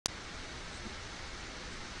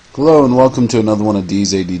Hello and welcome to another one of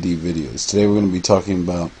D's ADD videos. Today we're going to be talking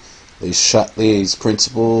about LeChatlier's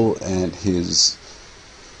principle and his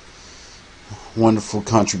wonderful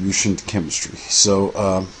contribution to chemistry.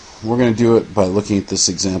 So we're going to do it by looking at this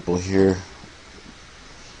example here.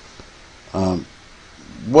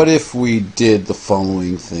 What if we did the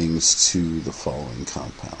following things to the following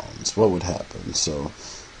compounds? What would happen? So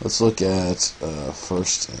let's look at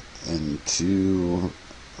first N2,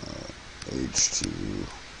 H2,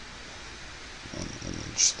 and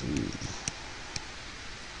NH3.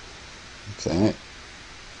 Okay.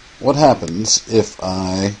 What happens if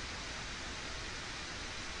I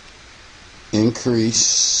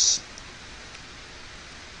increase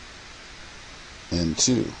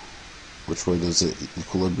N2? Which way does the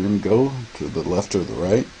equilibrium go? To the left or the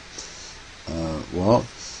right? Well,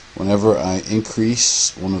 whenever I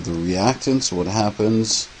increase one of the reactants, what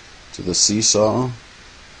happens to the seesaw?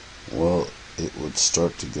 Well, it would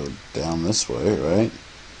start to go down this way, right?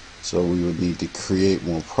 So we would need to create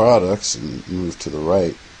more products and move to the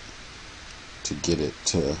right to get it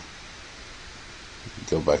to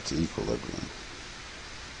go back to equilibrium.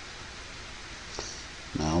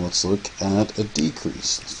 Now let's look at a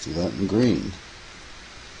decrease. Let's do that in green.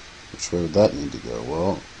 Which way would that need to go?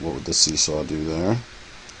 Well, what would the seesaw do there?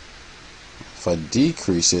 If I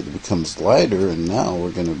decrease it, it becomes lighter, and now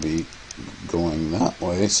we're going to be going that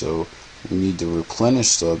way, so we need to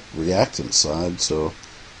replenish the reactant side, so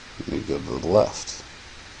we need to go to the left.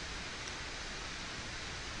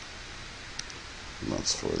 And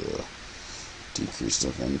that's for the decrease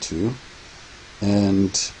of N2.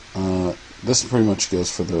 And this pretty much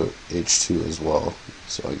goes for the H2 as well,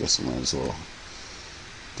 so I guess I might as well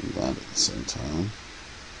do that at the same time.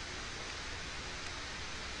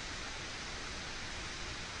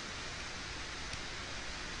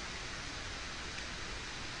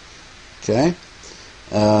 Okay,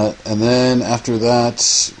 and then after that,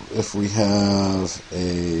 if we have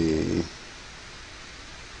a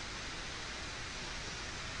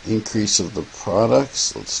increase of the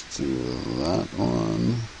products, let's do that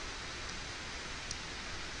one.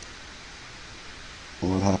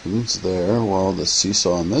 What happens there? Well, the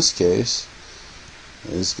seesaw in this case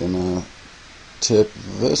is going to tip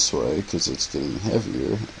this way because it's getting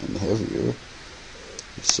heavier and heavier.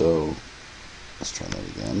 So let's try that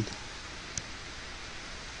again.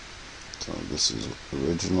 So this is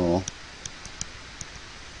original,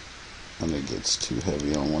 and it gets too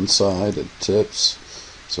heavy on one side, it tips.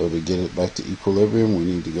 So to get it back to equilibrium, we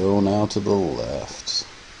need to go now to the left.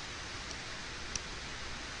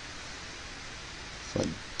 If I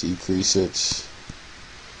decrease it,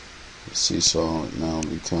 the seesaw now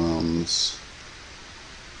becomes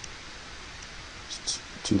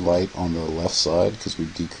too light on the left side because we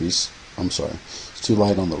decrease. It's too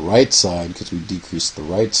light on the right side because we decreased the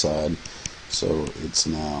right side, so it's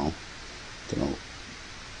now going to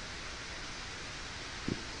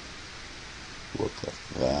look like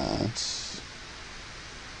that.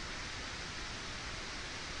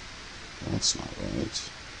 That's not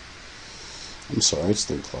right. I'm sorry, it's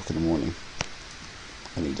 3 o'clock in the morning.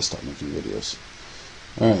 I need to stop making videos.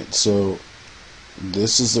 Alright, so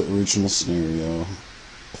this is the original scenario.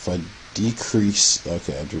 If I decrease,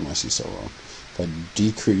 okay, I drew my seesaw wrong. If I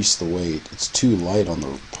decrease the weight, it's too light on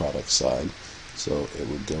the product side, so it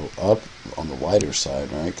would go up on the lighter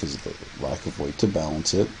side, right, because of the lack of weight to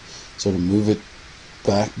balance it. So to move it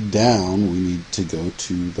back down, we need to go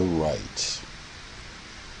to the right.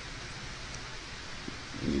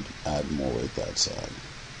 We need to add more weight that side.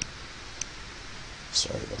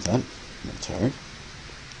 Sorry about that. I'm a little tired.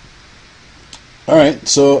 Alright,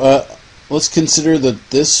 so let's consider that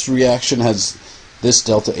this reaction has this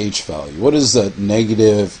delta H value. What does that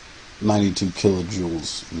negative 92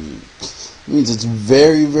 kilojoules mean? It means it's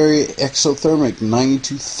very, very exothermic,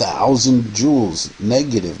 92,000 joules,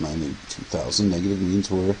 negative 92,000. Negative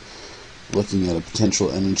means we're looking at a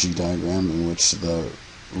potential energy diagram in which the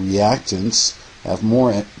reactants have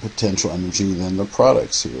more potential energy than the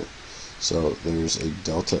products here. So there's a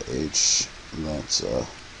delta H that's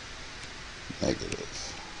negative.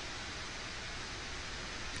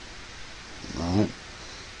 Alright.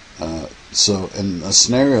 So in a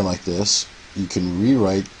scenario like this, you can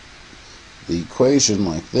rewrite the equation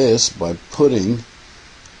like this by putting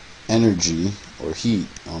energy or heat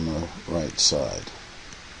on the right side.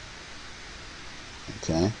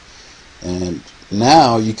 Okay? And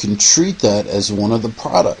now you can treat that as one of the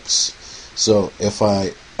products. So if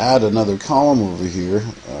I add another column over here,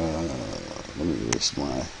 let me erase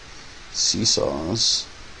my seesaws,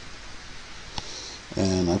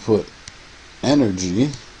 and I put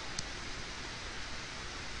energy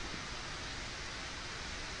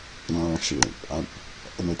No, actually,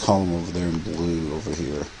 in the column over there in blue over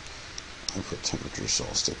here, I put temperature, so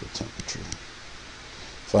I'll stick with temperature.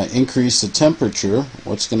 If I increase the temperature,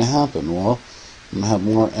 what's going to happen? Well, I'm going to have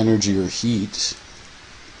more energy or heat.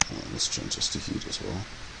 Let's change this to heat as well.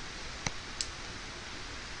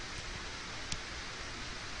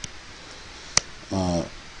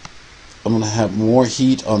 I'm going to have more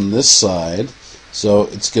heat on this side, so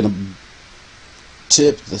it's going to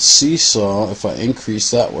tip the seesaw. If I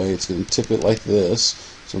increase that way, it's going to tip it like this,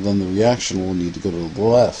 so then the reaction will need to go to the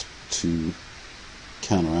left to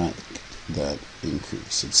counteract that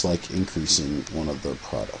increase. It's like increasing one of the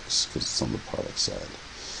products because it's on the product side.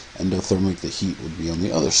 Endothermic, the heat would be on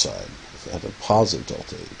the other side if it had a positive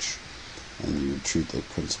delta H, and you would treat the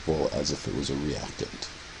principle as if it was a reactant.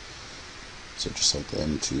 So just like the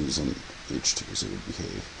N2s and H2s, it would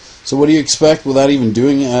behave. So what do you expect without even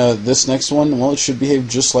doing this next one? Well, it should behave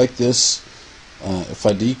just like this. If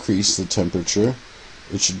I decrease the temperature,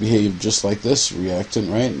 it should behave just like this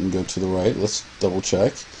reactant, right? And go to the right. Let's double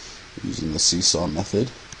check using the seesaw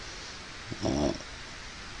method.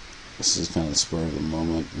 This is kind of the spur of the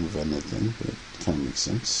moment invented thing, but it kind of makes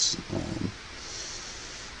sense.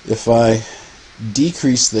 If I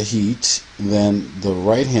decrease the heat, then the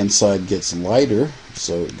right hand side gets lighter,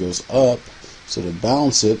 so it goes up. So to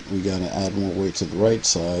balance it, we got to add more weight to the right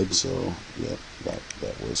side. So yeah,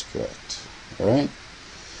 that was correct. All right.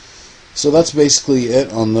 So that's basically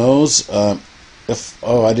it on those. I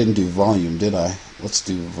didn't do volume, did I? Let's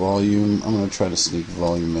do volume. I'm going to try to sneak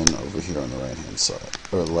volume in over here on the right hand side,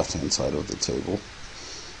 or the left hand side of the table.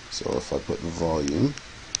 So if I put volume,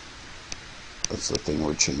 that's the thing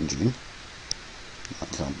we're changing,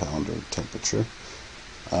 not compound or temperature.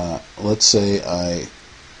 Let's say I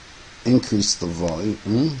increase the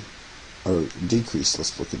volume, or decrease.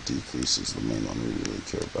 Let's look at decrease is the main one we really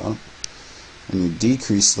care about. When you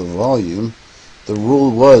decrease the volume, the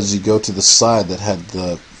rule was you go to the side that had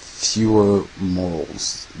the fewer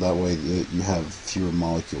moles. That way you have fewer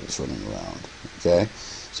molecules running around. Okay,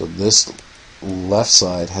 so this left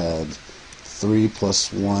side had 3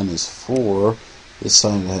 plus 1 is 4. This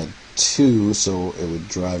side had 2, so it would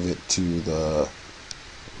drive it to the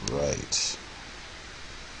right.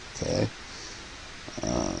 Okay,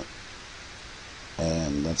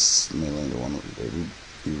 and that's mainly the one that would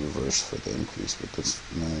be reversed for the increase, but that's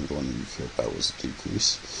mainly the one that you care about was the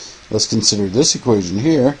decrease. Let's consider this equation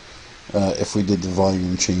here. If we did the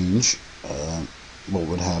volume change, what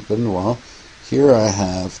would happen? Well, here I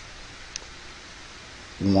have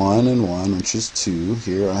 1 and 1, which is 2.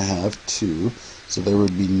 Here I have 2. So there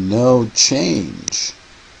would be no change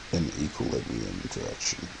in equilibrium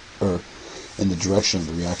direction, or in the direction of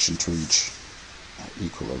the reaction to reach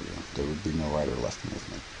equilibrium. There would be no right or left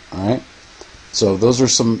movement. All right. So those are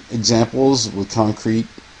some examples with concrete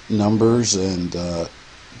numbers and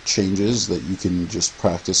changes that you can just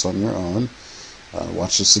practice on your own.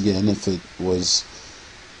 Watch this again. If it was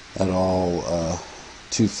at all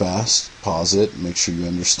too fast, pause it. Make sure you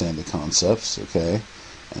understand the concepts, okay?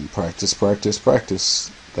 And practice, practice, practice.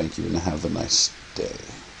 Thank you, and have a nice day.